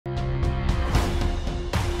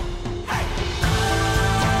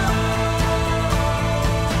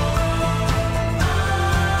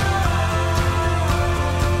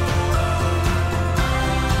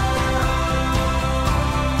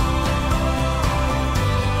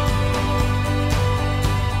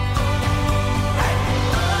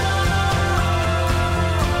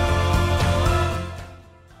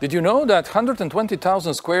Did you know that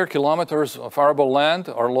 120,000 square kilometers of arable land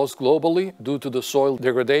are lost globally due to the soil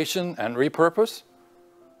degradation and repurpose?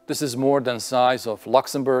 This is more than the size of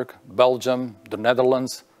Luxembourg, Belgium, the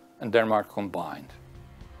Netherlands, and Denmark combined.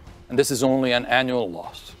 And this is only an annual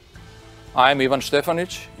loss. I'm Ivan Stefanic,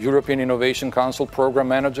 European Innovation Council Program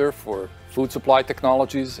Manager for Food Supply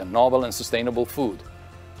Technologies and Novel and Sustainable Food.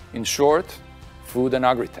 In short, Food and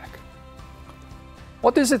Agritech.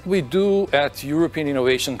 What is it we do at European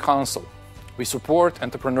Innovation Council? We support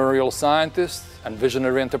entrepreneurial scientists and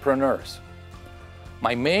visionary entrepreneurs.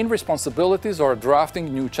 My main responsibilities are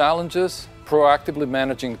drafting new challenges, proactively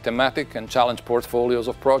managing thematic and challenge portfolios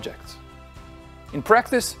of projects. In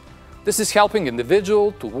practice, this is helping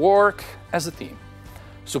individuals to work as a team,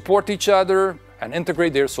 support each other, and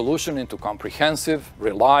integrate their solution into comprehensive,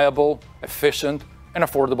 reliable, efficient, and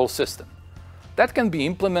affordable system that can be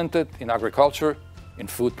implemented in agriculture, in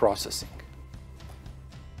food processing.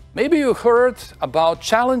 Maybe you heard about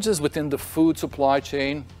challenges within the food supply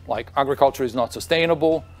chain, like agriculture is not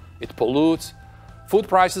sustainable, it pollutes, food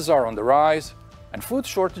prices are on the rise, and food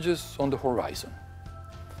shortages on the horizon.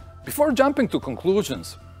 Before jumping to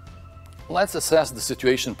conclusions, let's assess the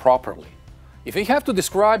situation properly. If we have to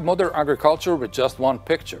describe modern agriculture with just one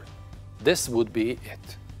picture, this would be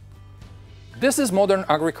it. This is modern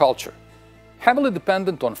agriculture, heavily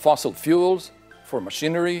dependent on fossil fuels for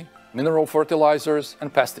machinery, mineral fertilizers,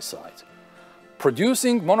 and pesticides,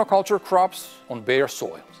 producing monoculture crops on bare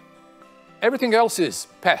soils. Everything else is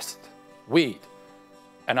pest, weed,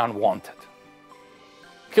 and unwanted.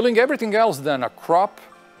 Killing everything else than a crop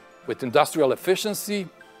with industrial efficiency,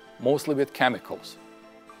 mostly with chemicals.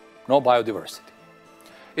 No biodiversity.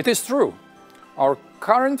 It is true, our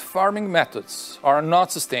current farming methods are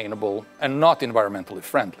not sustainable and not environmentally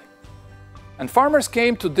friendly. And farmers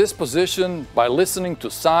came to this position by listening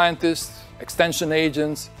to scientists, extension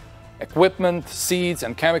agents, equipment, seeds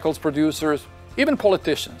and chemicals producers, even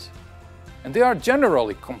politicians. And they are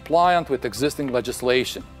generally compliant with existing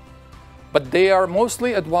legislation. But they are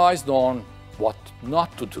mostly advised on what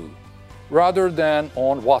not to do, rather than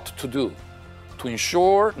on what to do, to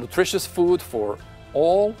ensure nutritious food for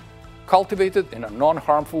all cultivated in a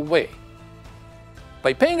non-harmful way.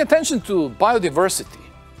 By paying attention to biodiversity,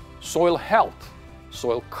 soil health,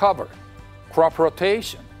 soil cover, crop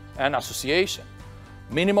rotation and association,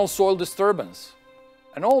 minimal soil disturbance,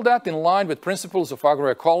 and all that in line with principles of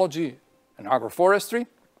agroecology and agroforestry,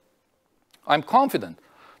 I'm confident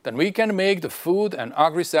that we can make the food and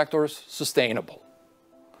agri-sectors sustainable.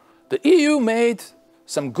 The EU made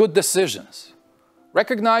some good decisions,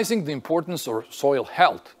 recognizing the importance of soil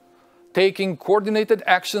health, taking coordinated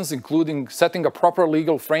actions including setting a proper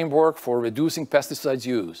legal framework for reducing pesticides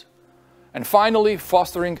use, and finally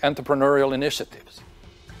fostering entrepreneurial initiatives.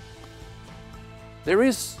 There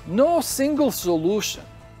is no single solution.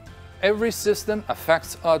 Every system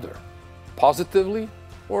affects other, positively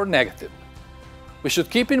or negatively. We should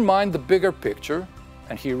keep in mind the bigger picture,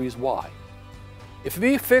 and here is why. If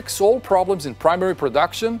we fix all problems in primary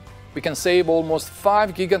production, we can save almost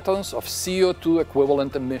 5 gigatons of CO2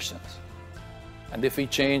 equivalent emissions. And if we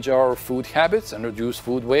change our food habits and reduce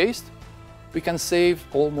food waste, we can save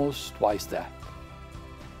almost twice that.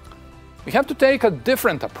 We have to take a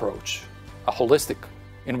different approach, a holistic,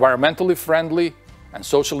 environmentally friendly, and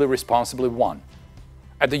socially responsible one.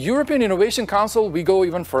 At the European Innovation Council, we go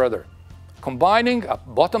even further, combining a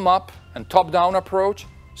bottom-up and top-down approach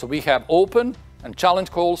so we have open and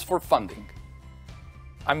challenge calls for funding.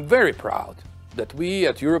 I'm very proud that we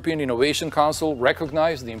at European Innovation Council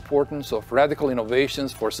recognize the importance of radical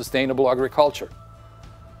innovations for sustainable agriculture,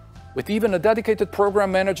 with even a dedicated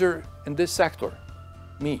program manager in this sector,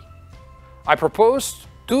 me. I proposed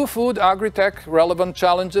 2 food agri-tech relevant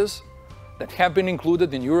challenges that have been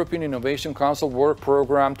included in European Innovation Council Work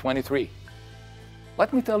Programme 23.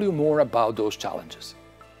 Let me tell you more about those challenges.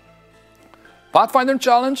 Pathfinder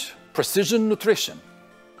Challenge, Precision Nutrition,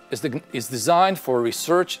 is designed for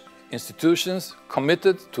research institutions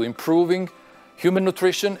committed to improving human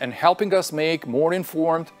nutrition and helping us make more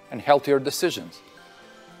informed and healthier decisions.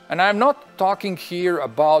 And I'm not talking here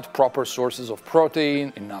about proper sources of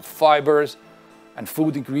protein, enough fibers, and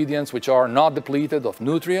food ingredients which are not depleted of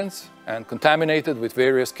nutrients and contaminated with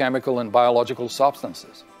various chemical and biological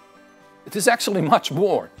substances. It is actually much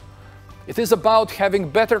more. It is about having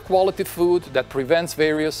better quality food that prevents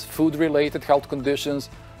various food-related health conditions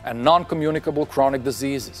and non-communicable chronic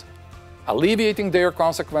diseases, alleviating their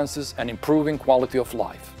consequences and improving quality of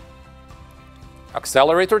life.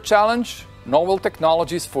 Accelerator Challenge, Novel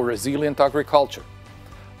Technologies for Resilient Agriculture.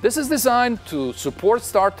 This is designed to support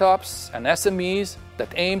startups and SMEs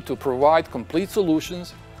that aim to provide complete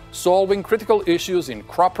solutions solving critical issues in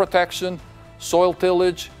crop protection, soil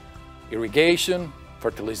tillage, irrigation,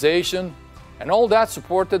 fertilization, and all that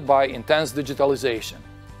supported by intense digitalization.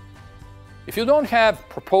 If you don't have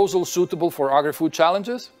proposals suitable for agri-food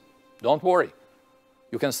challenges, don't worry.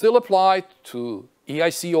 You can still apply to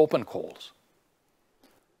EIC open calls.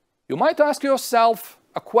 You might ask yourself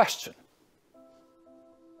a question.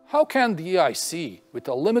 How can the EIC, with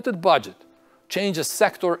a limited budget, change a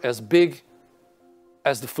sector as big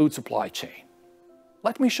as the food supply chain?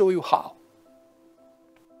 Let me show you how.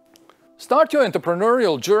 Start your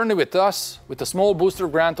entrepreneurial journey with us with a small booster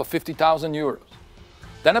grant of 50,000 euros.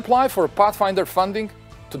 Then apply for Pathfinder funding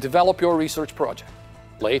to develop your research project.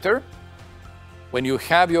 Later, when you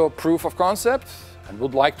have your proof of concept and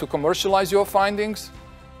would like to commercialize your findings,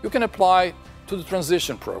 you can apply to the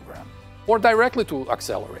transition program or directly to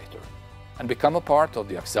Accelerator and become a part of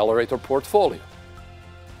the Accelerator portfolio.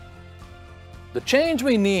 The change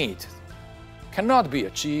we need cannot be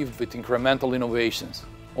achieved with incremental innovations,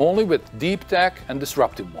 only with deep tech and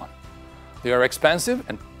disruptive ones. They are expensive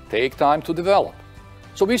and take time to develop.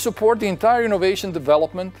 So we support the entire innovation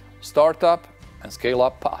development, startup, and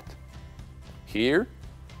scale-up path. Here,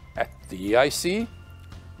 at the EIC,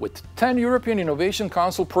 with 10 European Innovation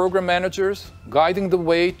Council program managers guiding the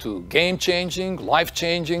way to game-changing,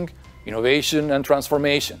 life-changing innovation and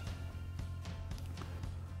transformation.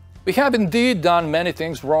 We have indeed done many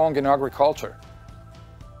things wrong in agriculture,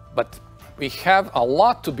 but we have a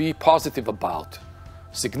lot to be positive about.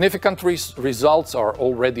 Significant results are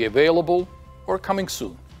already available or coming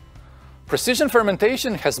soon. Precision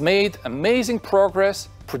fermentation has made amazing progress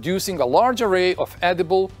producing a large array of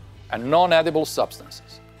edible and non-edible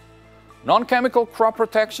substances. Non-chemical crop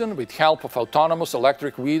protection with help of autonomous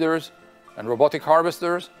electric weeders and robotic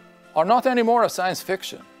harvesters are not anymore a science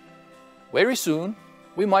fiction. Very soon,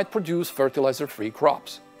 we might produce fertilizer-free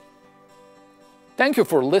crops. Thank you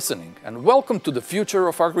for listening and welcome to the future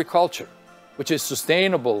of agriculture, which is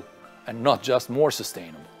sustainable and not just more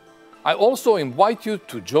sustainable. I also invite you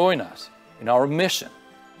to join us in our mission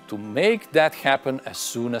to make that happen as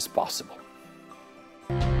soon as possible.